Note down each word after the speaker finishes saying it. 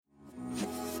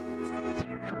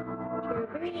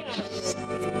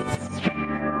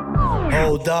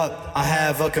Hold up, I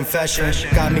have a confession.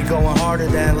 Got me going harder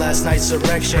than last night's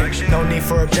erection. No need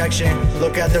for objection,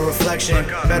 look at the reflection.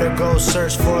 Better go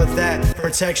search for that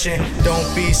protection.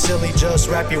 Don't be silly, just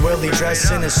wrap your willy.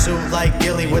 Dress in a suit like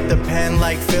Gilly, with the pen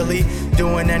like Philly.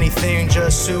 Doing anything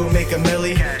just to make a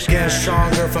milli. Getting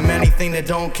stronger from anything that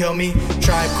don't kill me.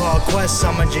 Tribe Called Quest,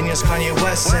 I'm a genius Kanye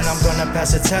West, and I'm gonna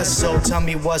pass a test, so tell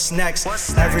me what's next.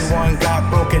 Everyone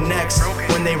got broken necks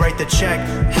when they write the check.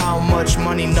 How much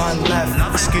money, none left.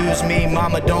 Excuse me,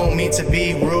 mama, don't mean to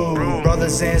be rude.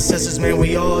 Brothers and sisters, man,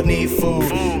 we all need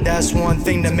food. That's one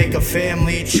thing to make a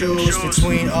family choose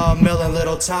between a mill and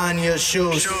little Tanya's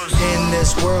shoes. In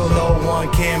this world, no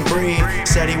one can breathe.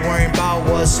 Said he worrying about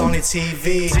what's on the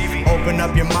TV. Open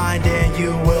up your mind and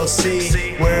you will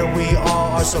see where we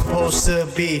all are supposed to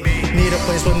be. Need a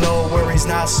place with no worries,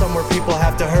 not somewhere people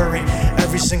have to hurry.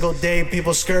 Every single day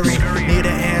people scurry. Need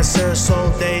an answer, so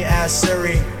they ask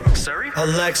Siri.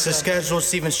 Alexxxa, schedule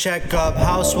Steven's checkup.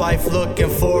 Housewife looking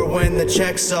for when the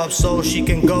check's up, so she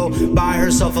can go buy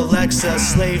herself Alexxxa.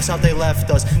 Slaves, how they left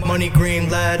us. Money green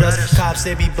led us. Cops,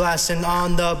 they be blasting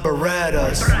on the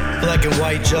Berettas. Black and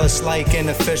white, just like an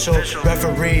official.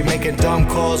 Referee making dumb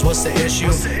calls, what's the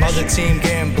issue? Other team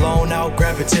getting blown out,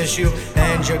 grab a tissue.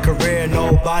 End your career,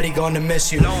 nobody gonna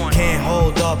miss you. Can't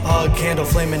hold up a candle,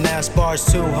 flaming ass bars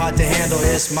too hot to handle.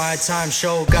 It's my time,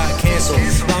 show got canceled.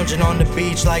 Lounging on the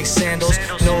beach like sandals.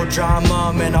 No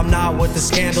drama, man, I'm not with the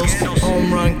scandals.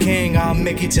 Home run king, I'm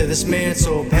Mickey to this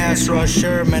mantle. Pass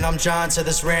rusher, man, I'm John to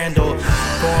this Randall.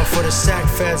 Going for the sack,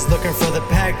 feds looking for the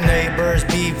pack. Neighbors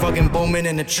be fucking booming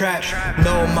in the trap.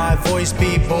 Know my voice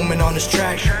be booming on this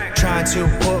track. Trying to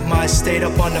put my state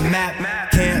up on the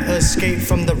map. Can't escape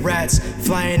from the rats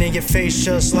flying in your face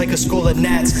just like a school of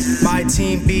gnats. My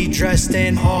team be dressed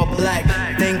in all black.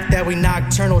 Think that we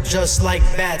nocturnal just like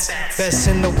bats. Best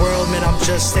in the world, man, I'm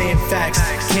just saying facts.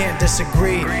 Can't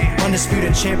disagree.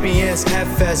 Undisputed champions,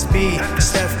 FSB.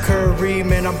 Steph Curry,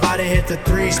 man, I'm about to hit the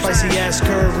three. Spicy ass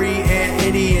curry and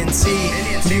Indian tea.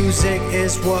 Music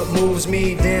is what moves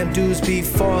me. Damn dudes be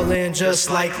falling just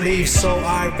like leaves. So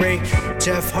irate.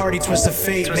 Jeff Hardy, twist of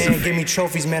fate, man. Give me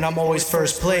trophies, man. I'm always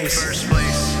first place.